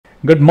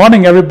Good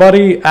morning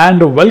everybody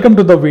and welcome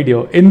to the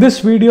video. In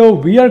this video,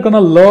 we are going to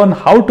learn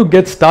how to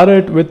get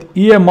started with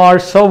EMR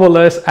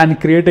Serverless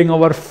and creating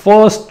our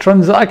first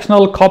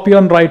transactional copy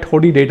on write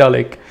Hudi data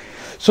lake.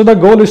 So the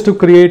goal is to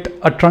create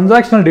a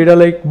transactional data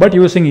lake but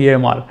using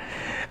EMR.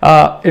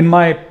 In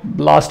my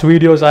last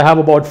videos, I have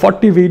about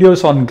 40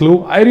 videos on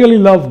Glue. I really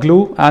love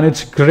Glue and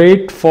it's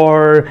great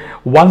for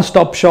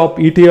one-stop shop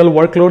ETL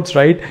workloads,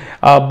 right?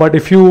 But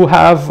if you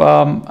have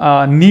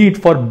a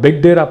need for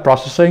big data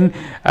processing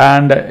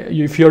and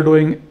if you're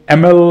doing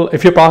ML,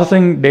 if you're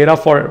processing data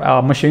for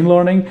machine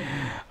learning,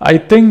 I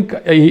think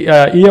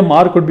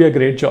EMR could be a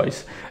great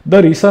choice.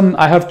 The reason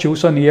I have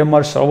chosen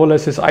EMR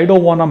Serverless is I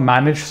don't want to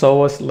manage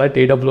servers, let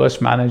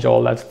AWS manage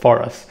all that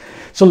for us.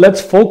 So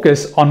let's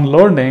focus on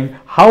learning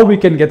how we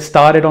can get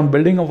started on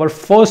building our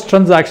first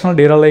transactional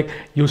data lake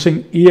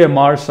using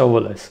EMR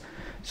Serverless.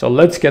 So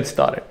let's get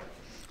started.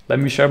 Let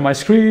me share my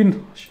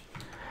screen.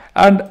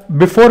 And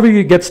before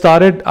we get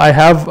started, I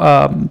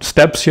have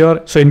steps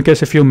here. So in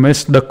case if you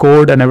missed the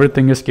code and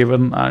everything is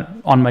given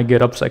on my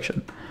GitHub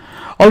section.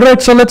 All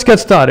right, so let's get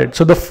started.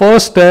 So the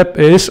first step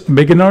is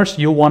beginners.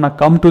 You want to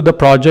come to the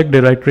project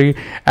directory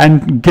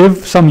and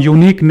give some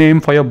unique name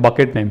for your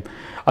bucket name.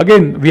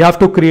 Again, we have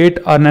to create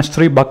an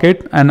S3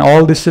 bucket and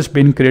all this is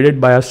being created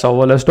by a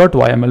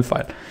serverless.yml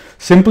file.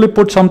 Simply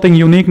put something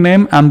unique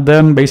name and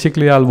then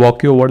basically I'll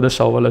walk you over the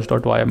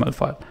serverless.yml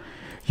file.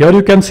 Here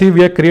you can see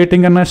we are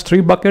creating an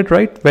S3 bucket,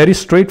 right? Very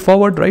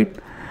straightforward, right?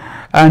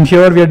 And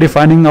here we are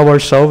defining our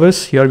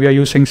service. Here we are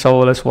using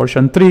serverless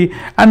version 3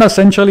 and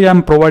essentially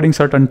I'm providing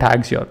certain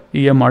tags here,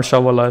 EMR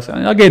serverless.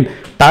 And again,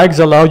 tags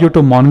allow you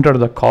to monitor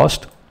the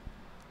cost.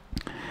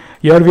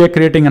 Here we are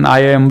creating an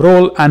IAM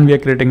role and we are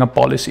creating a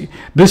policy.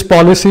 This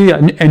policy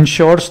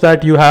ensures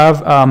that you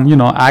have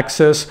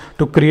access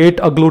to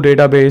create a Glue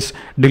database,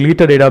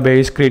 delete a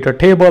database, create a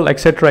table,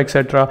 etc.,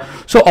 etc.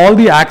 So all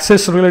the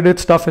access related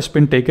stuff has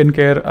been taken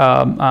care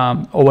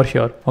over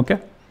here. Okay.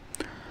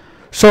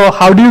 So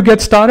how do you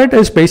get started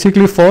is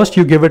basically first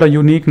you give it a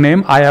unique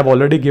name. I have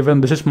already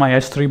given, this is my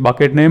S3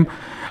 bucket name.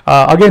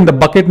 Again, the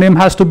bucket name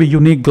has to be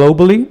unique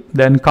globally.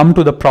 Then come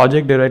to the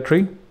project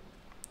directory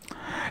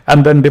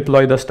and then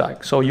deploy the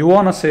stack. So you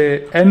want to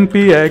say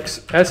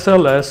npx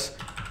sls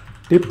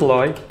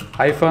deploy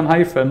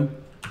 --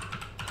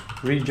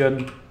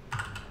 region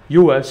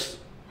US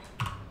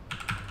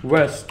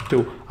West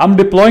 2. I'm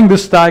deploying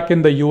this stack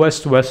in the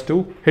US West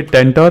 2. Hit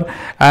enter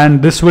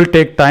and this will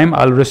take time.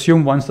 I'll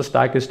resume once the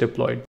stack is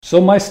deployed.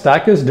 So my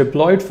stack is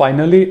deployed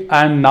finally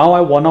and now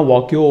I want to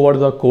walk you over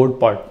the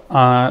code part.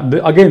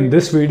 Again,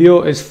 this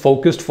video is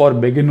focused for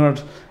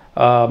beginners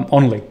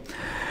only.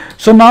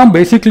 So now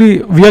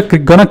basically we are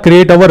gonna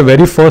create our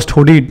very first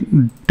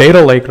Hudi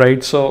data lake,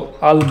 right? So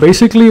I'll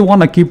basically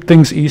want to keep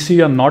things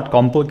easy and not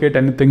complicate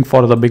anything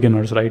for the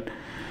beginners, right?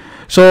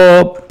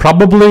 So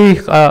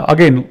probably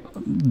again,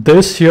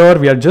 this here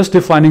we are just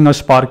defining a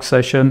Spark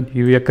session.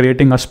 We are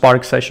creating a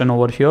Spark session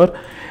over here.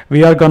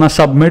 We are gonna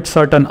submit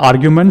certain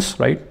arguments,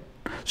 right?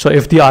 So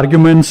if the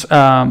arguments,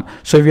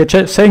 so we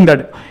are saying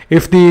that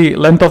if the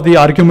length of the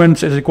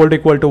arguments is equal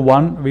to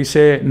 1, we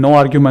say no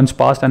arguments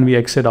passed and we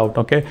exit out,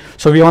 okay?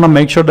 So we want to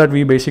make sure that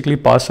we basically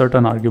pass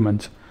certain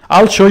arguments.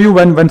 I'll show you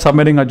when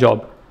submitting a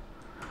job.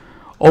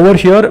 Over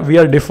here, we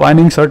are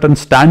defining certain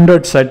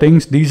standard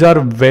settings. These are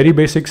very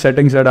basic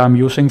settings that I'm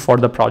using for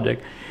the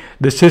project.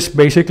 This is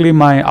basically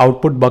my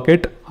output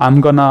bucket. I'm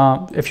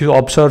gonna, if you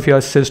observe here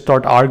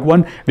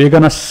sys.arg1, we're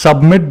gonna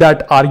submit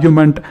that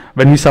argument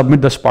when we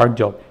submit the Spark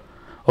job.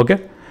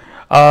 Okay,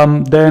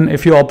 then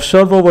if you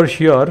observe over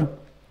here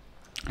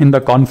in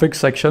the config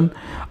section,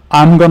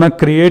 I'm gonna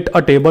create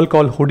a table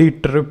called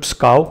Hudi trips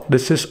cow.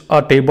 This is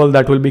a table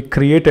that will be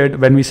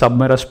created when we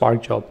submit a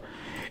Spark job.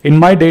 In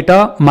my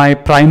data, my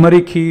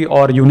primary key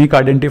or unique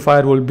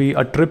identifier will be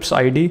a trips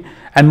ID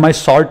and my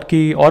sort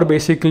key or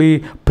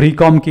basically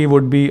precom key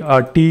would be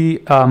a T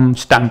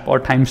stamp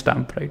or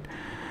timestamp, right?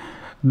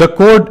 The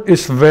code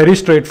is very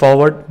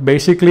straightforward.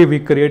 Basically, we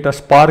create a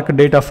Spark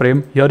data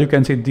frame. Here you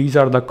can see these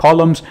are the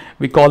columns.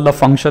 We call the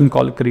function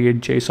called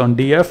create JSON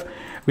DF.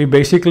 We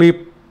basically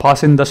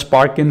pass in the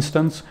Spark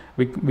instance.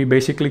 We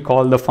basically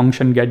call the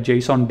function get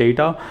JSON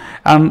data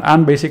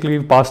and basically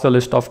we pass the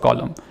list of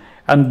column.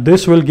 And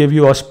this will give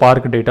you a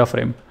Spark data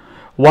frame.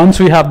 Once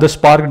we have the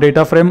Spark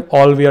data frame,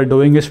 all we are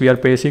doing is we are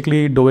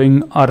basically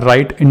doing a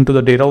write into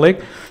the data lake.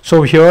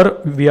 So here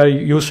we are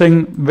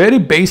using very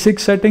basic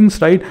settings,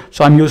 right?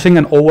 So I'm using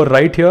an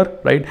overwrite here,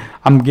 right?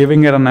 I'm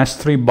giving it an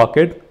S3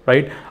 bucket,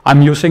 right?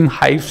 I'm using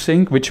Hive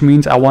sync, which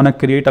means I want to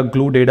create a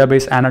Glue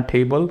database and a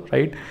table,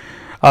 right?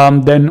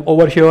 Then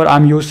over here,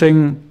 I'm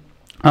using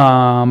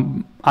bulk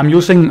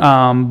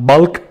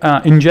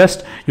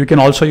ingest. You can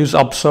also use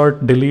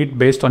upsert, delete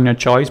based on your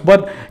choice,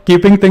 but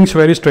keeping things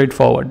very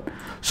straightforward.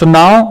 So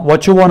now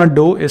what you want to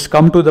do is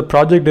come to the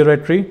project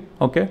directory,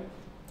 okay?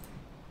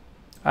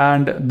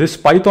 And this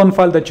Python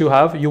file that you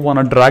have, you want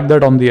to drag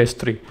that on the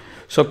S3.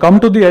 So come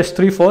to the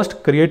S3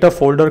 first, create a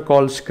folder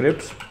called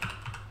scripts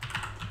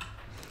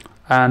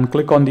and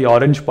click on the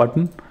orange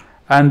button.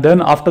 And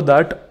then after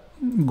that,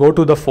 go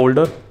to the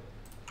folder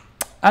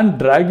and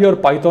drag your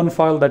Python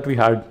file that we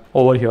had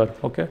over here,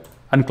 okay,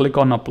 and click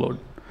on upload.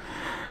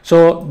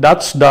 So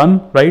that's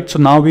done, right? So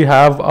now we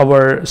have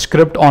our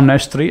script on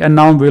S3, and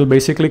now we'll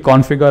basically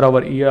configure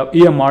our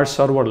EMR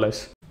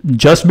serverless.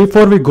 Just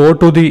before we go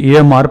to the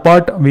EMR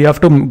part, we have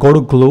to go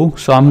to Glue.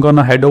 So I'm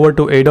gonna head over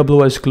to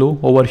AWS Glue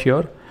over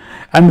here,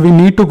 and we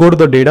need to go to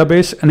the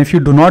database. And if you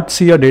do not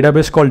see a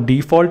database called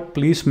default,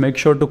 please make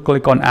sure to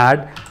click on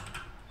add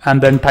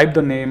and then type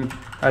the name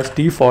as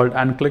default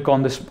and click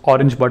on this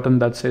orange button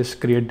that says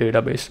create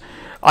database.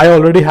 I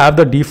already have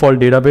the default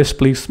database.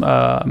 Please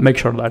make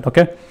sure that,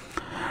 okay?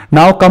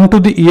 Now come to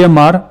the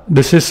EMR.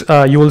 This is,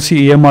 you will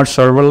see EMR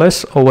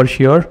serverless over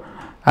here,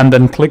 and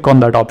then click on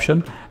that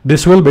option.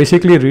 This will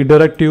basically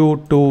redirect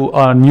you to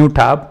a new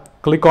tab.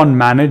 Click on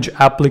manage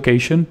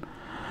application,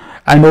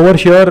 and over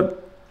here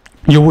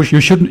you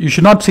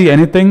should not see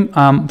anything.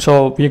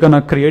 So we're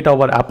gonna create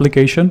our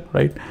application,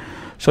 right?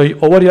 So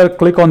over here,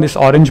 click on this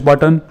orange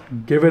button,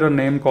 give it a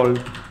name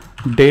called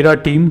data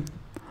team,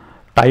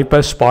 type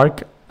as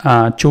Spark,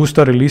 choose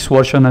the release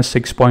version as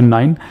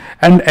 6.9,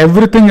 and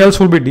everything else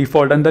will be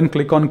default, and then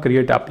click on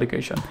create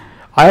application.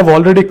 I have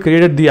already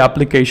created the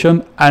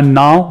application, and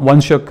now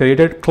once you're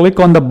created, click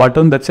on the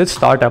button that says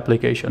start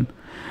application.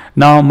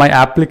 Now my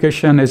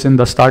application is in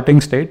the starting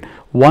state.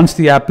 Once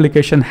the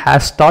application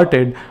has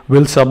started,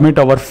 we'll submit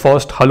our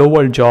first Hello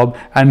World job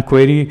and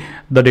query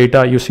the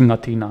data using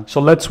Athena.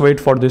 So let's wait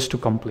for this to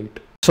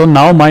complete. So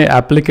now my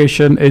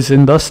application is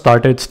in the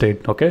started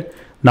state, okay?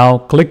 Now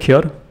click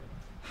here.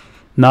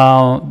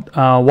 Now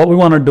what we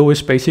want to do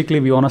is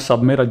basically we want to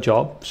submit a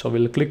job. So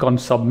we'll click on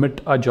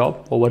submit a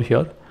job over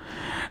here.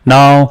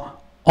 Now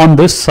on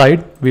this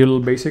side, we'll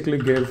basically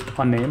give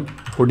a name,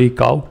 Hudi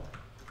Cow,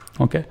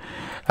 okay?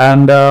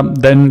 And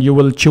then you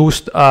will choose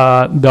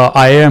the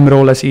IAM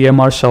role as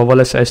EMR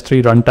Serverless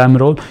S3 runtime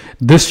role.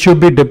 This should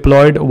be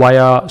deployed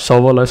via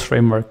serverless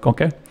framework,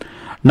 okay?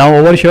 Now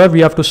over here,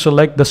 we have to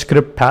select the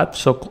script path.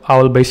 So I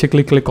will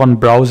basically click on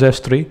browse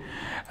S3,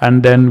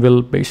 and then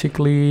we'll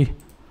basically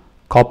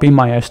copy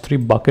my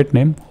S3 bucket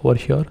name over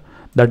here.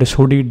 That is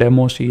Hudi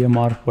demos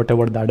EMR,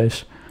 whatever that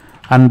is.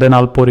 And then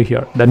I'll put it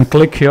here. Then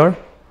click here,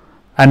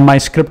 and my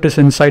script is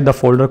inside the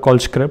folder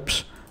called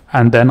scripts.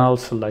 And then I'll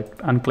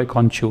select and click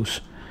on choose.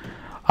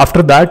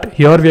 After that,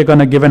 here we are going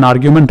to give an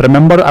argument.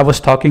 Remember, I was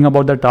talking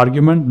about that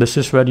argument. This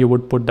is where you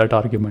would put that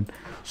argument.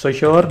 So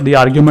here the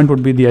argument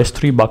would be the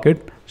S3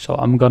 bucket. So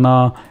I'm going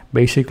to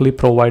basically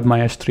provide my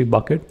S3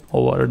 bucket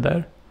over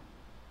there.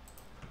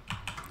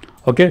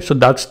 Okay, so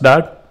that's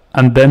that.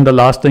 And then the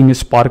last thing is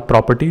Spark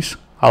properties.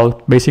 I'll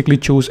basically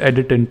choose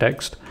edit in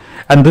text.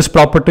 And this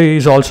property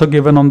is also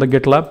given on the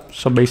GitLab.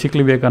 So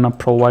basically we're going to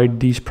provide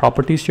these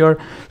properties here.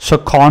 So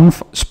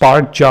conf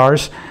Spark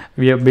jars,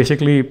 we are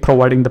basically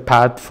providing the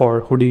path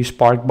for Hudi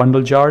Spark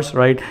bundle jars,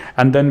 right?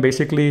 And then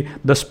basically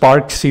the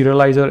Spark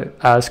serializer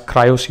as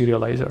cryo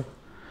serializer.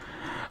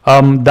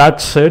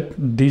 That's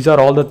it. These are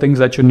all the things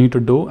that you need to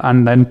do.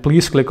 And then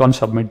please click on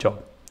submit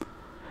job.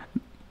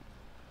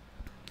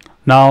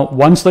 Now,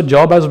 once the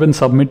job has been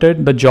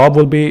submitted, the job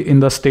will be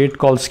in the state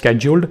called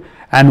scheduled.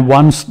 And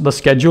once the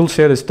schedule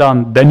here is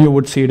done, then you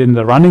would see it in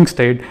the running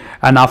state.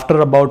 And after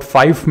about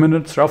 5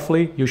 minutes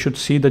roughly, you should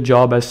see the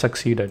job has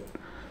succeeded.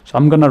 So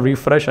I'm going to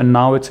refresh, and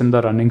now it's in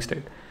the running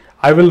state.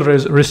 I will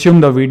resume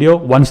the video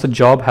once the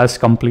job has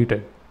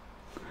completed.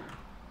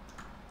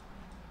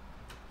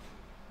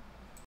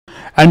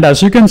 And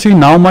as you can see,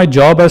 now my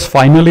job has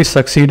finally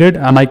succeeded,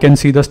 and I can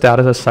see the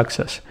status as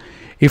success.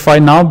 If I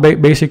now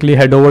basically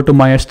head over to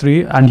my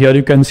S3, and here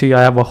you can see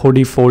I have a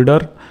Hudi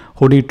folder,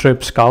 Hudi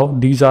trips cow.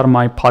 These are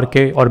my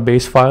Parquet or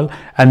base file,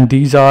 and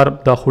these are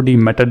the Hudi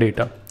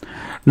metadata.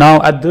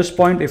 Now at this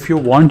point, if you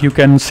want, you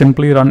can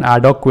simply run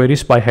ad hoc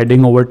queries by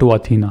heading over to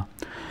Athena.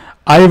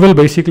 I will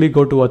basically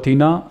go to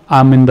Athena.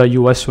 I'm in the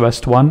US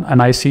West 1,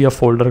 and I see a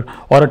folder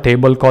or a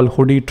table called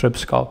Hudi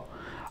trips cow.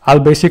 I'll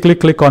basically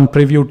click on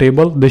preview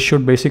table. This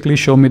should basically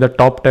show me the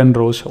top 10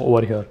 rows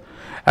over here.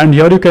 And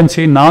here you can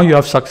see now you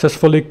have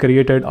successfully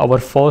created our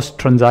first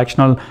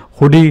transactional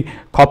Hudi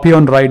copy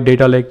on write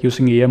data lake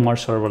using EMR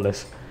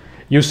serverless.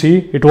 You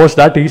see, it was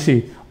that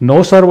easy.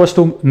 No servers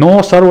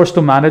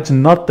to manage,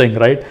 nothing,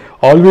 right?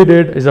 All we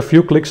did is a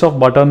few clicks of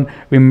button.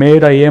 We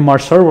made a EMR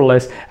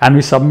serverless, and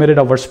we submitted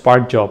our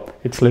Spark job.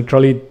 It's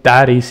literally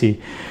that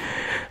easy.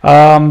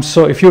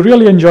 So if you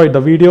really enjoyed the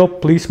video,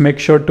 please make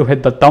sure to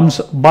hit the thumbs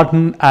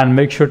button and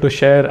make sure to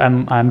share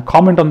and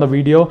comment on the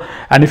video.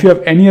 And if you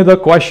have any other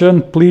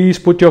question, please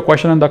put your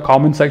question in the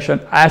comment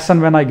section. As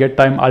and when I get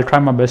time, I'll try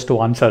my best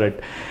to answer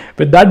it.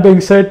 With that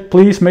being said,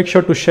 please make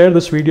sure to share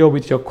this video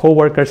with your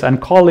coworkers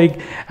and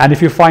colleagues. And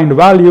if you find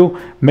value,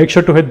 make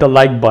sure to hit the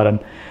like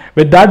button.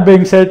 With that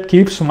being said,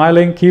 keep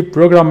smiling, keep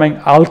programming.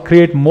 I'll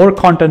create more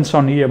contents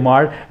on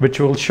EMR, which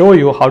will show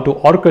you how to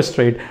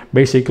orchestrate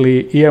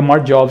basically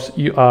EMR jobs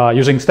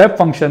using step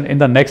function in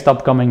the next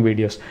upcoming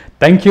videos.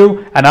 Thank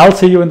you, and I'll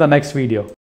see you in the next video.